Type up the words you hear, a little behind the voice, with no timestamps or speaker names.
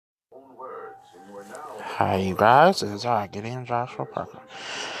Hi, you guys. It's Gideon Joshua Parker.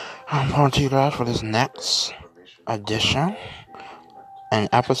 I'm coming to you guys for this next edition and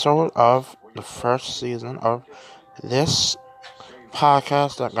episode of the first season of this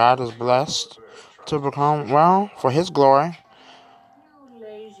podcast that God has blessed to become, well, for His glory,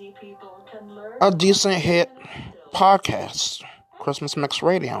 a decent hit podcast, Christmas Mix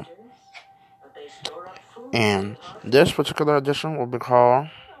Radio. And this particular edition will be called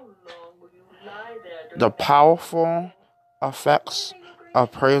The Powerful Effects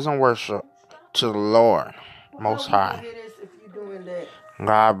of Praise and Worship to the Lord Most High.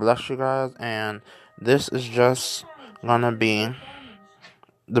 God bless you guys, and this is just gonna be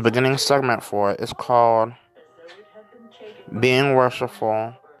the beginning segment for it. It's called Being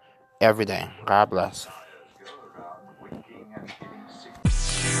Worshipful Every Day. God bless.